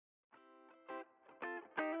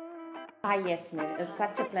Ah, yes, ma'am. It's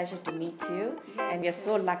such a pleasure to meet you. And we're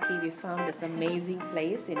so lucky we found this amazing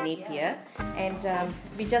place in Napier. And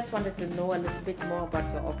we just wanted to know a little bit more about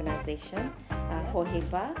your organization,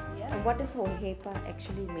 Hohepa. And what does Hohepa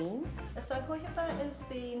actually mean? So Hohepa is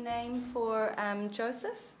the name for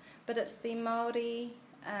Joseph, but it's the Maori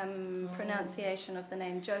pronunciation of the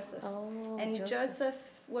name Joseph. Oh, and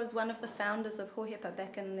Joseph was one of the founders of Hohepa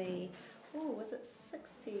back in the, was it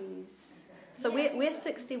 60s? So we're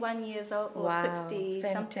 61 years old, or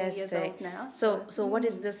 60-something years old now. So what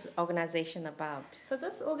is this organization about? So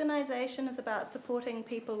this organization is about supporting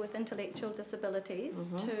people with intellectual disabilities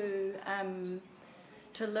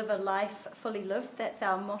to live a life fully lived. That's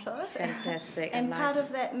our motto. Fantastic. And part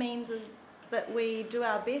of that means is that we do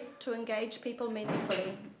our best to engage people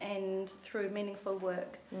meaningfully and through meaningful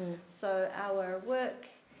work. So our work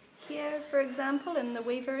here, for example, in the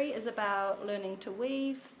weavery is about learning to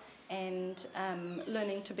weave and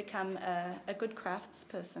learning to become a good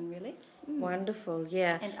craftsperson, really. Wonderful,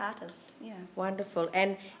 yeah. And artist, yeah. Wonderful.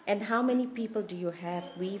 And how many people do you have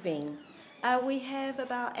weaving? We have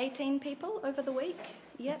about 18 people over the week.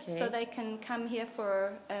 Yep. Okay. So they can come here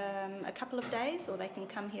for a couple of days, or they can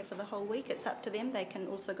come here for the whole week. It's up to them. They can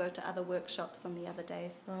also go to other workshops on the other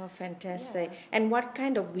days. Oh, fantastic. Yeah. And what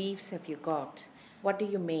kind of weaves have you got? What do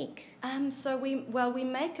you make? So we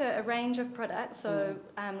make a range of products. So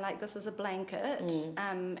like this is a blanket,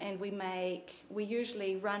 and we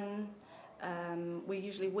usually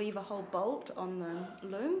weave a whole bolt on the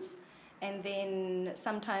looms, and then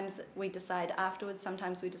sometimes we decide afterwards,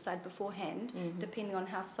 sometimes we decide beforehand, depending on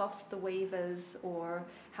how soft the weave is or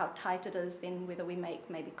how tight it is, then whether we make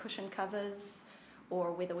maybe cushion covers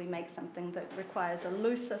or whether we make something that requires a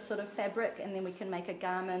looser sort of fabric, and then we can make a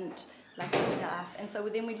garment like a scarf. And so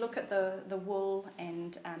then we look at the wool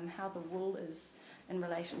and how the wool is in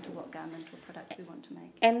relation to what garment or product we want to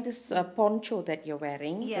make. And this poncho that you're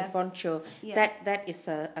wearing, the poncho, that is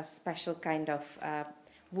a special kind of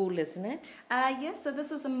wool, isn't it? Yes, so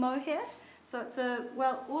this is a mohair. So it's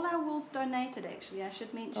all our wool's donated, actually, I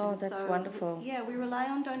should mention. Oh, that's wonderful. We rely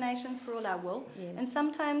on donations for all our wool. Yes. And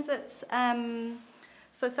sometimes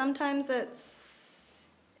it's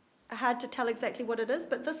hard to tell exactly what it is,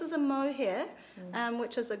 but this is a mohair,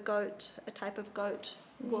 which is a type of goat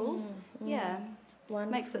wool. Yeah.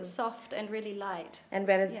 Wonderful. Makes it soft and really light. And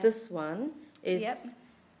whereas this one is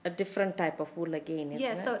a different type of wool again, isn't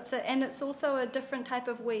it? So it's also a different type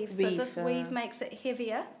of weave. So this weave makes it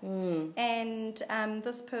heavier, and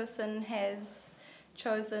this person has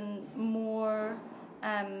chosen more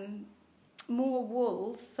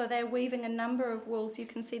wools. So they're weaving a number of wools. You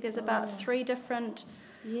can see there's about 3 different.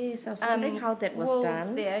 Yes, I was wondering how that was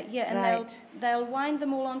done. There, and they'll wind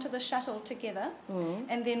them all onto the shuttle together,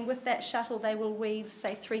 and then with that shuttle they will weave,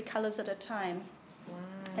 say, 3 colours at a time. Wow.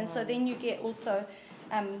 And so then you get also,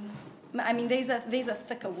 these are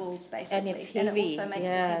thicker wools basically, and it's heavy. And it also makes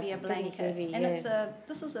a heavier blanket. Heavy, and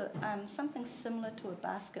this is something similar to a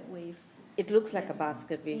basket weave. It looks like a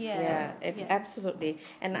basket weave. It's absolutely.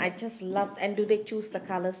 And I just loved. And do they choose the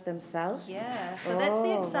colors themselves? Yeah. So that's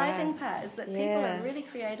the exciting part, is that people are really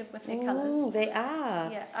creative with their colors. They are.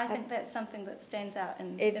 Yeah, I think that's something that stands out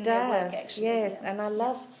in their work, actually. Yes, and I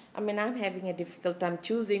love. I'm having a difficult time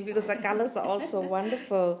choosing because the colors are also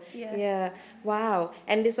wonderful. Wow.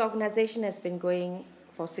 And this organization has been going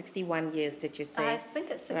for 61 years, did you say? I think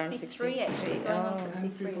it's 63 actually, going on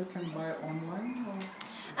 63. And people can buy online?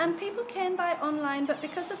 People can buy online, but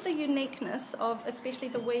because of the uniqueness of especially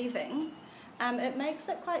the weaving, it makes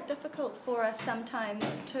it quite difficult for us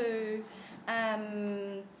sometimes to,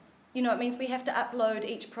 it means we have to upload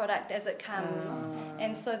each product as it comes.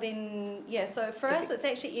 And so then, so for us it's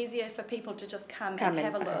actually easier for people to just come and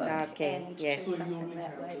have a look and choose something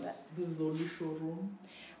that way. This is the only showroom?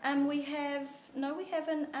 We have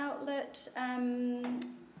an outlet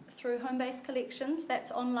through Home-Based Collections, that's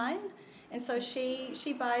online. And so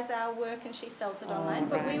she buys our work and she sells it online.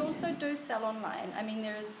 But we also do sell online.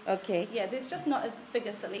 There's just not as big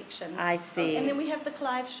a selection. I see. And then we have the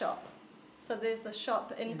Clive shop. So there's a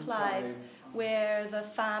shop in Clive where the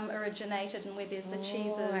farm originated and where there's the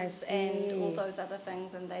cheeses and all those other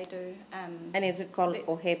things, and they do. And is it called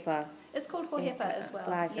Hohepa? It's called Hohepa as well.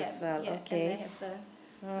 Clive as well. Yeah. Okay. And they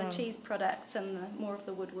have the cheese products and more of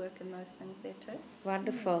the woodwork and those things there too.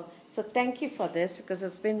 Wonderful. So thank you for this, because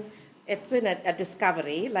it's been a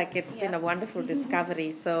discovery, it's been a wonderful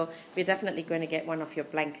discovery. So we're definitely going to get one of your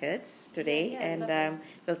blankets today, and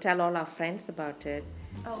we'll tell all our friends about it.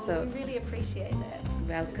 We really appreciate that.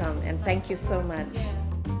 Welcome, and thank you so much.